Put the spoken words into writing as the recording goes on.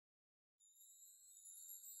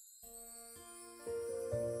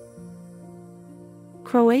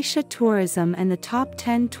Croatia tourism and the top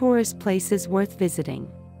 10 tourist places worth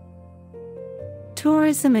visiting.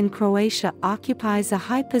 Tourism in Croatia occupies a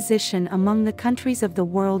high position among the countries of the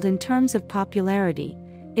world in terms of popularity.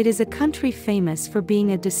 It is a country famous for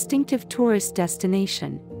being a distinctive tourist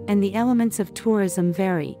destination, and the elements of tourism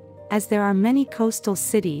vary, as there are many coastal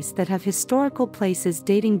cities that have historical places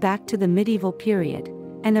dating back to the medieval period,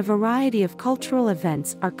 and a variety of cultural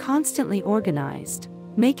events are constantly organized,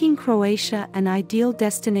 making Croatia an ideal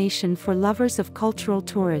destination for lovers of cultural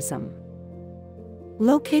tourism.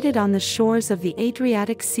 Located on the shores of the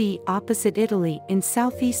Adriatic Sea opposite Italy in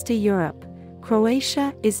southeastern Europe,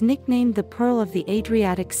 Croatia is nicknamed the Pearl of the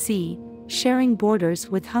Adriatic Sea, sharing borders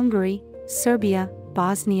with Hungary, Serbia,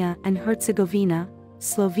 Bosnia and Herzegovina,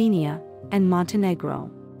 Slovenia, and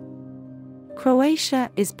Montenegro.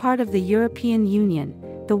 Croatia is part of the European Union,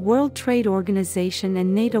 the World Trade Organization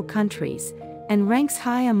and NATO countries, and ranks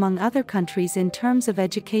high among other countries in terms of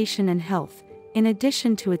education and health, in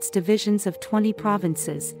addition to its divisions of 20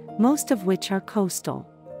 provinces, most of which are coastal.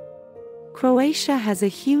 Croatia has a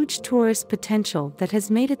huge tourist potential that has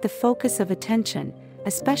made it the focus of attention,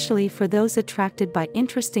 especially for those attracted by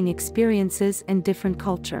interesting experiences and different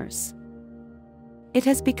cultures. It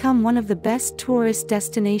has become one of the best tourist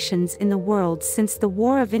destinations in the world since the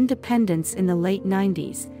War of Independence in the late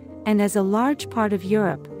 90s, and as a large part of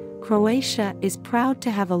Europe, Croatia is proud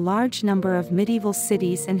to have a large number of medieval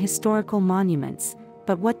cities and historical monuments,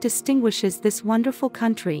 but what distinguishes this wonderful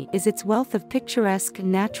country is its wealth of picturesque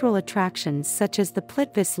natural attractions such as the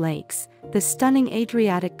Plitvice Lakes, the stunning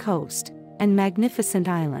Adriatic coast, and magnificent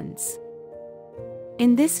islands.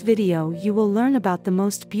 In this video you will learn about the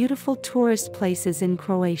most beautiful tourist places in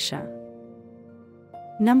Croatia.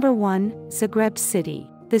 Number 1. Zagreb City.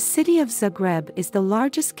 The city of Zagreb is the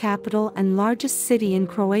largest capital and largest city in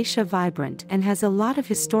Croatia, vibrant and has a lot of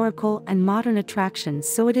historical and modern attractions,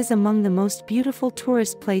 so it is among the most beautiful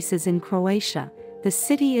tourist places in Croatia. The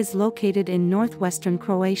city is located in northwestern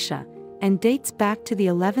Croatia, and dates back to the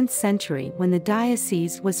 11th century when the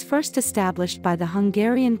diocese was first established by the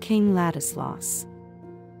Hungarian king Ladislaus.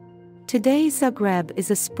 Today Zagreb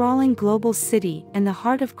is a sprawling global city and the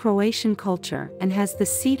heart of Croatian culture and has the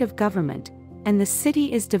seat of government, and the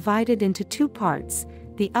city is divided into two parts,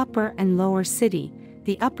 the upper and lower city.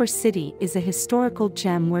 The upper city is a historical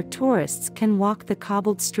gem where tourists can walk the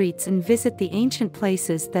cobbled streets and visit the ancient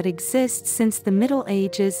places that exist since the Middle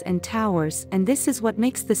Ages and towers, and this is what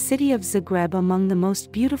makes the city of Zagreb among the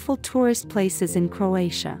most beautiful tourist places in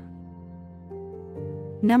Croatia.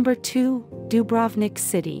 Number 2. Dubrovnik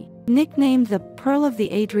City. Nicknamed the Pearl of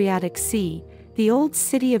the Adriatic Sea, the old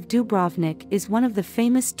city of Dubrovnik is one of the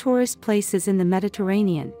famous tourist places in the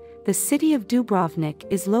Mediterranean. The city of Dubrovnik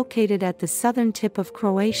is located at the southern tip of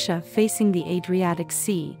Croatia facing the Adriatic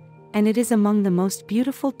Sea, and it is among the most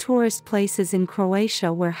beautiful tourist places in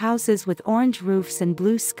Croatia, where houses with orange roofs and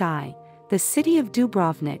blue sky. The city of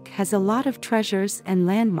Dubrovnik has a lot of treasures and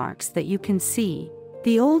landmarks that you can see.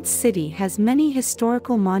 The old city has many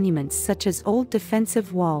historical monuments such as old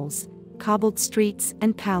defensive walls, cobbled streets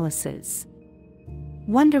and palaces.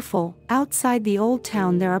 Wonderful, outside the old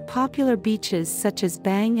town there are popular beaches such as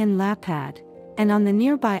Bang and Lapad, and on the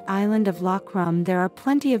nearby island of Lokrum there are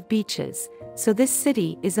plenty of beaches, so this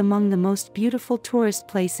city is among the most beautiful tourist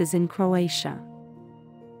places in Croatia.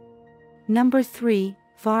 Number 3.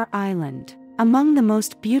 Hvar Island. Among the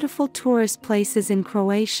most beautiful tourist places in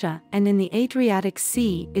Croatia and in the Adriatic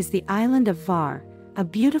Sea is the island of Hvar, a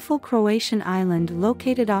beautiful Croatian island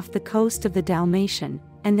located off the coast of the Dalmatian,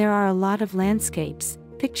 and there are a lot of landscapes,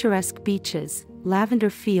 picturesque beaches,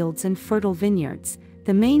 lavender fields and fertile vineyards.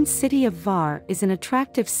 The main city of Hvar is an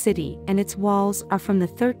attractive city and its walls are from the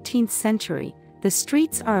 13th century. The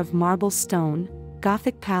streets are of marble stone,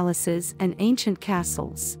 Gothic palaces and ancient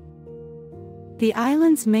castles. The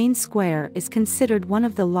island's main square is considered one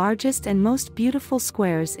of the largest and most beautiful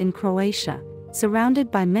squares in Croatia,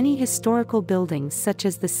 surrounded by many historical buildings such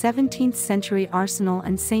as the 17th century Arsenal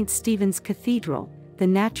and St. Stephen's Cathedral. The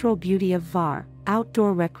natural beauty of Hvar,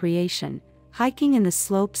 outdoor recreation, hiking in the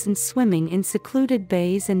slopes and swimming in secluded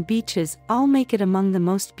bays and beaches all make it among the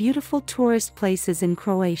most beautiful tourist places in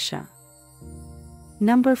Croatia.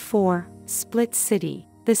 Number 4. Split City.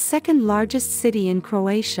 The second largest city in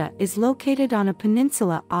Croatia is located on a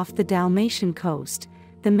peninsula off the Dalmatian coast.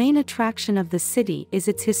 The main attraction of the city is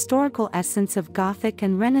its historical essence of Gothic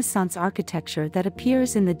and Renaissance architecture that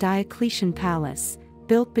appears in the Diocletian Palace,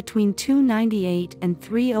 built between 298 and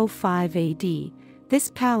 305 AD.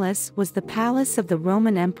 This palace was the palace of the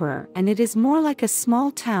Roman emperor, and it is more like a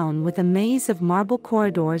small town with a maze of marble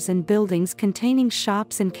corridors and buildings containing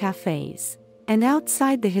shops and cafes. And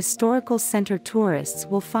outside the historical center, tourists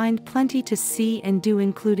will find plenty to see and do,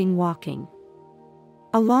 including walking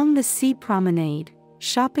along the sea promenade,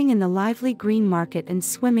 shopping in the lively green market, and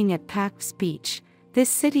swimming at Pak's beach. This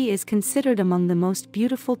city is considered among the most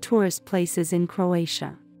beautiful tourist places in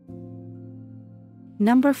Croatia.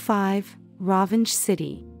 Number 5. Rovinj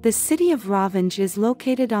City. The city of Rovinj is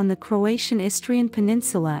located on the Croatian Istrian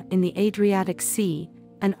Peninsula in the Adriatic Sea,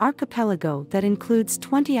 an archipelago that includes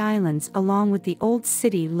 20 islands along with the old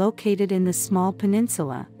city located in the small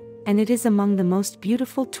peninsula, and it is among the most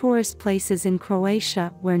beautiful tourist places in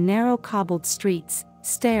Croatia, where narrow cobbled streets,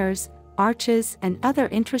 stairs, arches, and other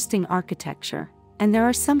interesting architecture, and there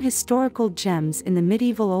are some historical gems in the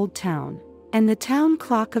medieval old town, and the town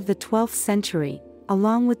clock of the 12th century,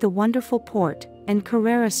 along with the wonderful port, and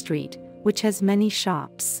Carrera Street, which has many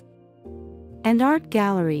shops and art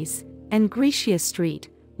galleries, and Grecia Street,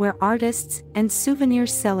 where artists and souvenir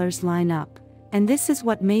sellers line up, and this is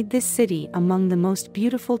what made this city among the most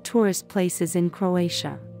beautiful tourist places in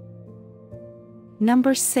Croatia.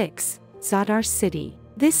 Number 6. Zadar City.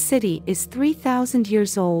 This city is 3,000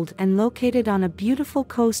 years old and located on a beautiful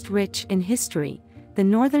coast rich in history, the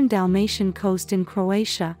northern Dalmatian coast in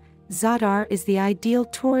Croatia. Zadar is the ideal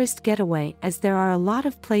tourist getaway as there are a lot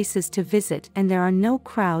of places to visit and there are no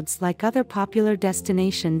crowds like other popular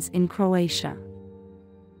destinations in Croatia.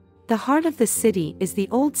 The heart of the city is the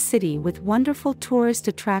old city with wonderful tourist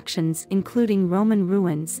attractions including Roman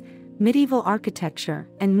ruins, medieval architecture,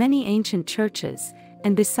 and many ancient churches,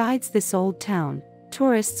 and besides this old town,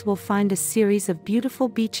 tourists will find a series of beautiful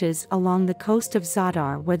beaches along the coast of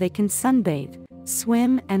Zadar where they can sunbathe,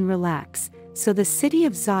 swim, and relax. So the city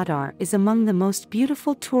of Zadar is among the most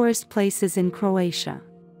beautiful tourist places in Croatia.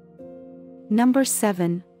 Number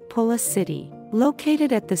 7. Pula City.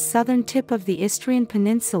 Located at the southern tip of the Istrian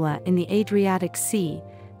Peninsula in the Adriatic Sea,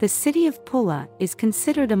 the city of Pula is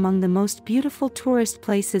considered among the most beautiful tourist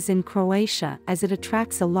places in Croatia as it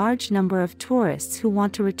attracts a large number of tourists who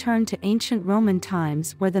want to return to ancient Roman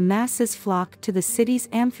times, where the masses flock to the city's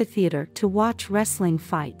amphitheater to watch wrestling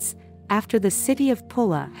fights. After the city of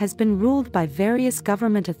Pula has been ruled by various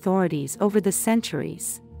government authorities over the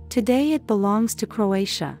centuries, today it belongs to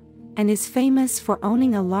Croatia, and is famous for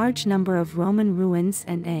owning a large number of Roman ruins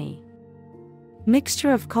and a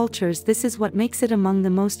mixture of cultures. This is what makes it among the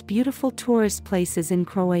most beautiful tourist places in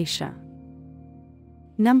Croatia.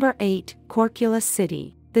 Number 8. Korcula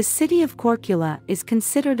City. The city of Korcula is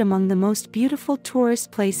considered among the most beautiful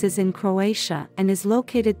tourist places in Croatia and is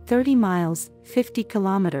located 30 miles, 50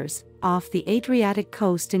 kilometers, off the Adriatic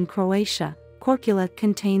coast in Croatia. Korcula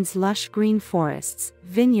contains lush green forests,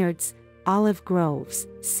 vineyards, olive groves,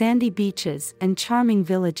 sandy beaches, and charming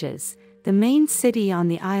villages. The main city on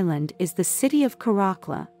the island is the city of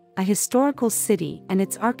Korcula, a historical city, and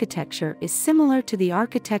its architecture is similar to the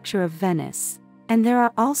architecture of Venice. And there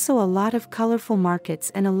are also a lot of colorful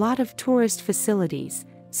markets and a lot of tourist facilities,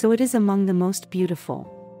 so it is among the most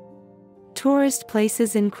beautiful tourist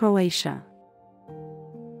places in Croatia.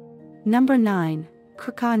 Number 9.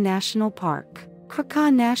 Krka National Park.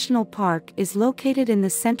 Krka National Park is located in the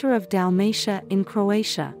center of Dalmatia in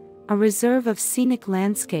Croatia, a reserve of scenic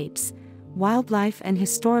landscapes, wildlife and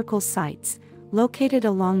historical sites, located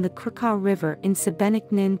along the Krka River in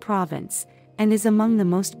Šibenik province, and is among the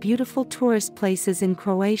most beautiful tourist places in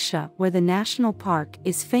Croatia, where the national park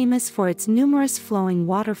is famous for its numerous flowing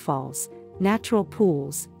waterfalls, natural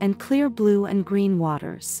pools, and clear blue and green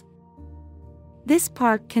waters. This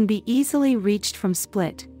park can be easily reached from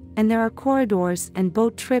Split, and there are corridors and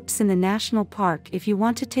boat trips in the national park if you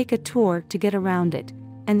want to take a tour to get around it,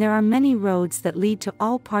 and there are many roads that lead to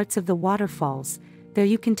all parts of the waterfalls. There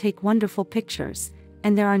you can take wonderful pictures,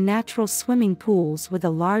 and there are natural swimming pools with a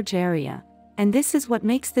large area, and this is what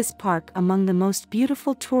makes this park among the most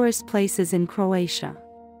beautiful tourist places in Croatia.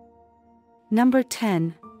 Number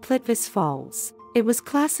 10. Plitvice Falls. It was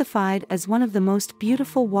classified as one of the most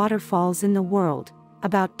beautiful waterfalls in the world,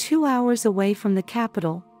 about 2 hours away from the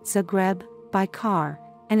capital, Zagreb, by car,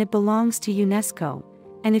 and it belongs to UNESCO,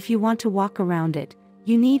 and if you want to walk around it,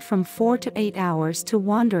 you need from 4 to 8 hours to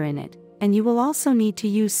wander in it, and you will also need to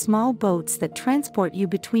use small boats that transport you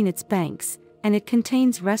between its banks, and it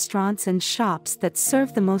contains restaurants and shops that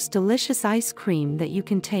serve the most delicious ice cream that you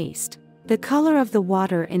can taste. The color of the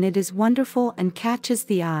water in it is wonderful and catches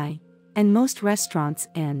the eye, and most restaurants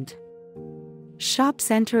and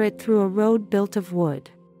shops enter it through a road built of wood.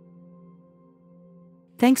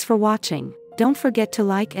 Thanks for watching. Don't forget to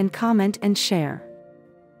like and comment and share.